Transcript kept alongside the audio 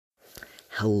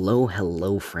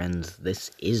Hello, friends.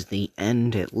 This is the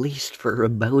end, at least for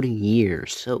about a year,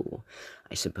 so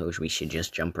I suppose we should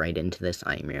just jump right into this.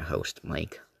 I am your host,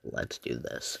 Mike. Let's do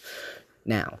this.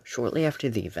 Now, shortly after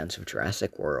the events of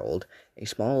Jurassic World, a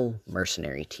small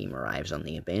mercenary team arrives on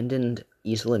the abandoned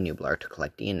Isla Nublar to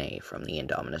collect DNA from the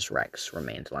Indominus Rex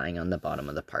remains lying on the bottom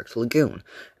of the park's lagoon.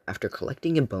 After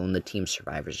collecting a bone, the team's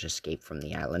survivors escape from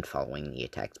the island following the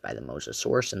attacks by the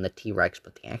Mosasaurus and the T-Rex,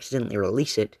 but they accidentally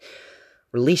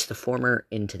released the former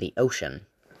into the ocean.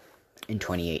 In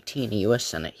 2018, a U.S.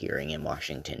 Senate hearing in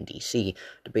Washington, D.C.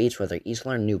 debates whether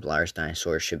Isla Nublar's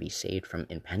dinosaurs should be saved from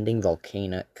impending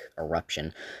volcanic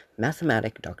eruption.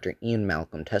 Mathematic Dr. Ian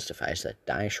Malcolm testifies that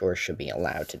dinosaurs should be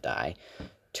allowed to die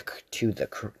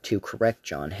to correct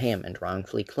John Hammond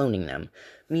wrongfully cloning them.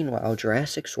 Meanwhile,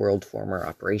 Jurassic World former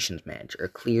operations manager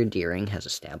Claire Deering has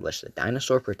established a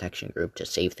dinosaur protection group to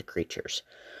save the creatures.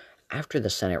 After the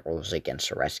Senate rules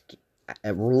against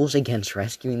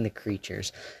rescuing the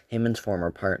creatures, Hammond's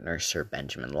former partner, Sir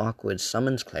Benjamin Lockwood,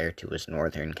 summons Claire to his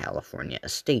Northern California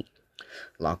estate.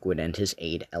 Lockwood and his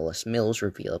aide, Ellis Mills,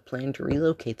 reveal a plan to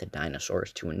relocate the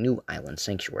dinosaurs to a new island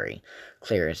sanctuary.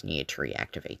 Claire is needed to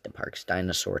reactivate the park's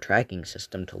dinosaur tracking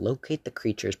system to locate the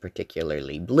creatures,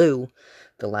 particularly Blue,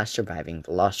 the last surviving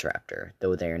velociraptor.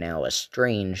 Though they are now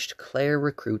estranged, Claire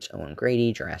recruits Owen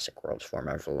Grady, Jurassic World's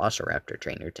former velociraptor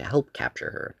trainer, to help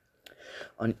capture her.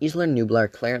 On Isla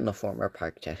Nublar, Claire and the former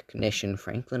park technician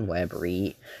Franklin Webb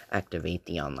reactivate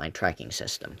the online tracking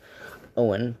system.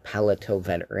 Owen, Paleto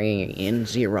veterinarian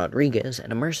Zia Rodriguez,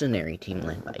 and a mercenary team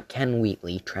led by Ken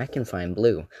Wheatley track and find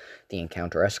Blue. The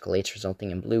encounter escalates,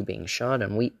 resulting in Blue being shot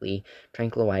and Wheatley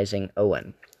tranquilizing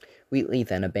Owen. Wheatley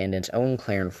then abandons Owen,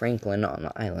 Claire, and Franklin on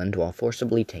the island while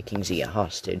forcibly taking Zia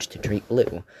hostage to treat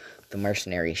Blue. The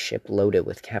mercenary ship loaded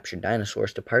with captured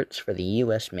dinosaurs departs for the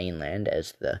U.S. mainland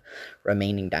as the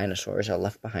remaining dinosaurs are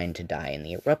left behind to die in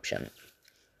the eruption.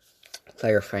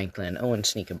 Claire, Franklin, and Owen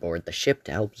sneak aboard the ship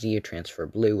to help Zia transfer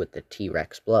Blue with the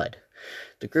T-Rex blood.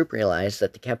 The group realizes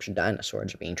that the captured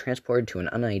dinosaurs are being transported to an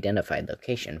unidentified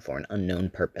location for an unknown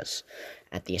purpose.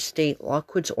 At the estate,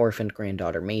 Lockwood's orphaned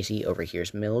granddaughter Maisie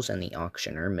overhears Mills and the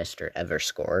auctioneer, Mr.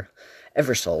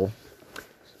 Eversole,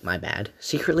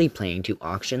 secretly planning to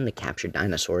auction the captured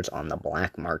dinosaurs on the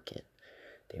black market.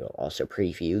 They will also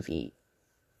preview the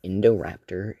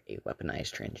Indoraptor, a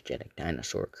weaponized transgenic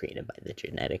dinosaur created by the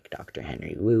genetic Dr.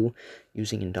 Henry Wu,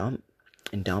 using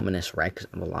Indominus Rex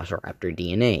and Velociraptor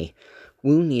DNA.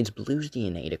 Wu needs Blue's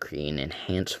DNA to create an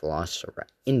enhanced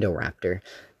Indoraptor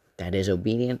that is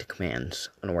obedient to commands.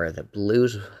 Unaware that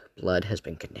Blue's blood has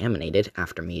been contaminated,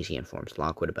 after Maisie informs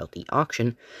Lockwood about the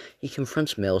auction, he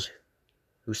confronts Mills,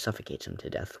 who suffocates him to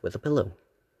death with a pillow.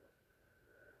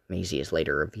 Maisie is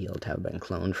later revealed to have been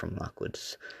cloned from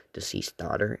Lockwood's deceased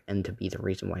daughter, and to be the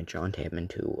reason why John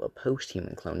Hammond, who opposed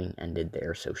human cloning, ended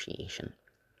their association.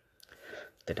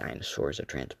 The dinosaurs are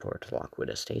transported to Lockwood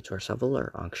Estates, where several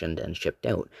are auctioned and shipped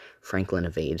out. Franklin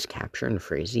evades capture and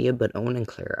frees Zia, but Owen and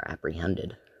Claire are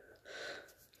apprehended.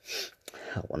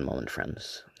 One moment,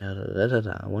 friends.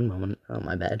 One moment. Oh,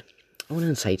 my bad. Owen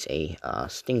incites a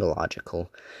stingological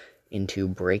into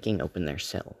breaking open their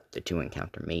cell. The two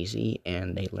encounter Maisie,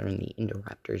 and they learn the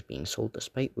Indoraptor is being sold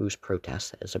despite Wu's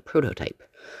protests as a prototype.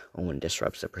 Owen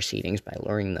disrupts the proceedings by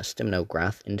luring the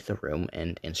Stimnograth into the room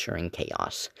and ensuring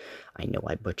chaos. I know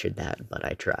I butchered that, but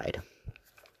I tried.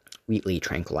 Wheatley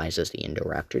tranquilizes the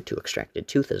Indoraptor to extract a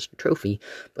tooth as a trophy,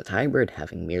 but the hybrid,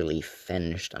 having merely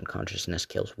feigned unconsciousness,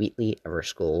 kills Wheatley,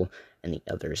 Eversole, and the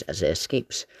others as it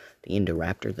escapes. The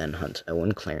Indoraptor then hunts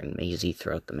Owen, Claire, and Maisie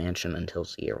throughout the mansion until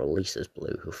Zia releases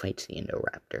Blue, who fights the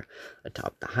Indoraptor.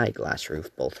 Atop the high glass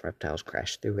roof, both reptiles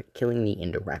crash through it, killing the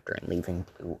Indoraptor and leaving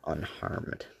Blue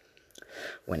unharmed.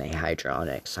 When a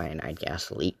hydronic cyanide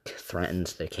gas leak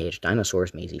threatens the caged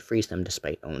dinosaurs, Maisie frees them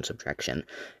despite Owen's subtraction.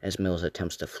 As Mills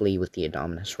attempts to flee with the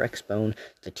Indominus Rex bone,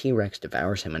 the T-Rex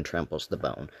devours him and tramples the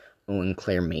bone. Owen,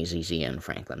 Claire, Maisie, Zia, and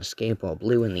Franklin escape, while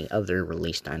Blue and the other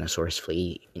released dinosaurs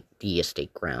flee the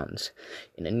estate grounds.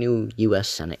 In a new U.S.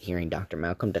 Senate hearing, Dr.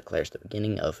 Malcolm declares the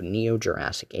beginning of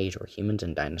Neo-Jurassic Age, where humans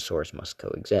and dinosaurs must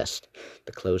coexist.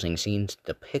 The closing scenes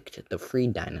depict the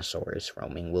freed dinosaurs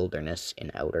roaming wilderness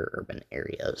in outer urban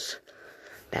areas.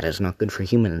 That is not good for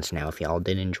humans. Now, if y'all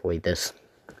did enjoy this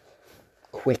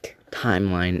quick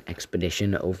timeline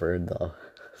expedition over the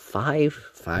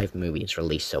five movies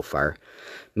released so far,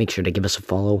 make sure to give us a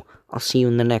follow. I'll see you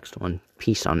in the next one.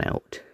 Peace on out.